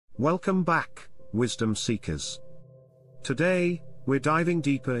Welcome back, wisdom seekers. Today, we're diving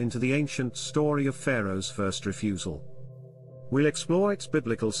deeper into the ancient story of Pharaoh's first refusal. We'll explore its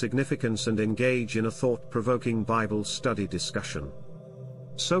biblical significance and engage in a thought-provoking Bible study discussion.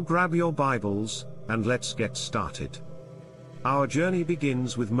 So grab your Bibles, and let's get started. Our journey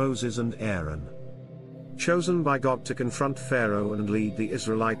begins with Moses and Aaron, chosen by God to confront Pharaoh and lead the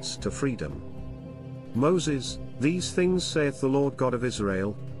Israelites to freedom. Moses, "These things saith the Lord God of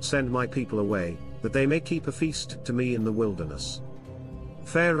Israel, send my people away, that they may keep a feast to me in the wilderness."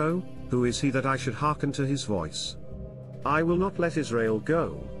 Pharaoh, "Who is he that I should hearken to his voice? I will not let Israel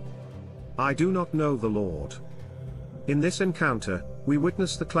go. I do not know the Lord." In this encounter, we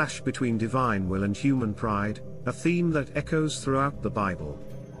witness the clash between divine will and human pride, a theme that echoes throughout the Bible.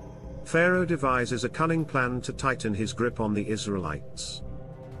 Pharaoh devises a cunning plan to tighten his grip on the Israelites,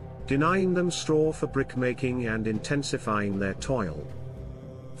 denying them straw for brick-making and intensifying their toil.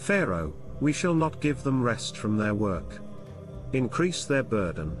 Pharaoh, "We shall not give them rest from their work. Increase their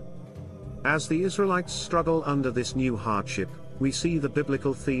burden." As the Israelites struggle under this new hardship, we see the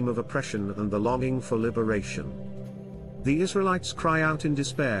biblical theme of oppression and the longing for liberation. The Israelites cry out in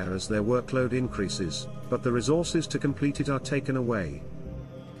despair as their workload increases, but the resources to complete it are taken away.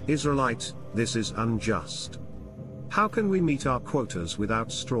 Israelite, this is unjust. How can we meet our quotas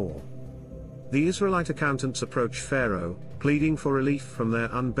without straw? The Israelite accountants approach Pharaoh, pleading for relief from their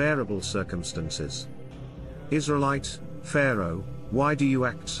unbearable circumstances. Israelite, "Pharaoh, why do you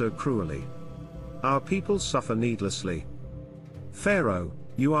act so cruelly? Our people suffer needlessly." Pharaoh,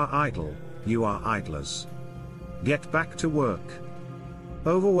 "You are idle, you are idlers. Get back to work."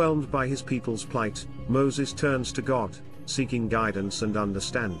 Overwhelmed by his people's plight, Moses turns to God, seeking guidance and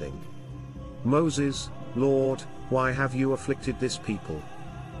understanding. Moses, "Lord, why have you afflicted this people?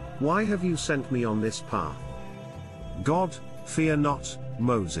 Why have you sent me on this path?" God, "Fear not,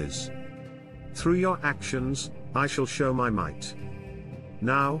 Moses. Through your actions, I shall show my might."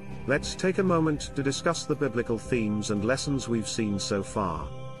 Now, let's take a moment to discuss the biblical themes and lessons we've seen so far.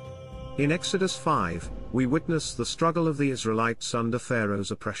 In Exodus 5, we witness the struggle of the Israelites under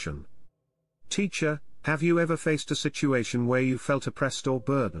Pharaoh's oppression. Teacher, have you ever faced a situation where you felt oppressed or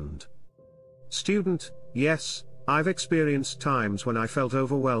burdened? Student, yes, I've experienced times when I felt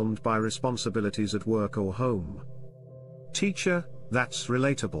overwhelmed by responsibilities at work or home. Teacher, that's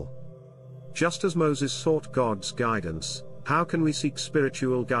relatable. Just as Moses sought God's guidance, how can we seek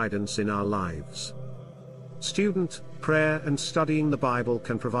spiritual guidance in our lives? Student, prayer and studying the Bible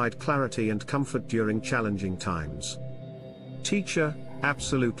can provide clarity and comfort during challenging times. Teacher,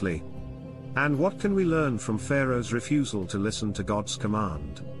 absolutely. And what can we learn from Pharaoh's refusal to listen to God's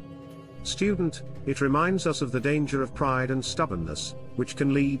command? Student, it reminds us of the danger of pride and stubbornness, which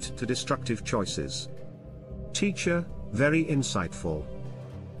can lead to destructive choices. Teacher, very insightful.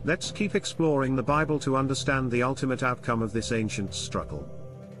 Let's keep exploring the Bible to understand the ultimate outcome of this ancient struggle.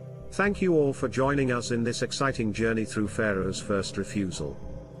 Thank you all for joining us in this exciting journey through Pharaoh's first refusal.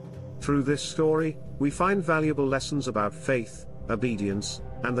 Through this story, we find valuable lessons about faith, obedience,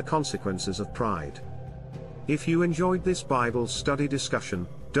 and the consequences of pride. If you enjoyed this Bible study discussion,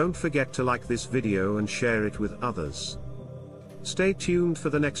 don't forget to like this video and share it with others. Stay tuned for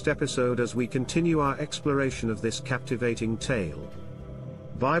the next episode as we continue our exploration of this captivating tale.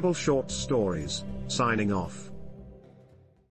 Bible Short Stories, signing off.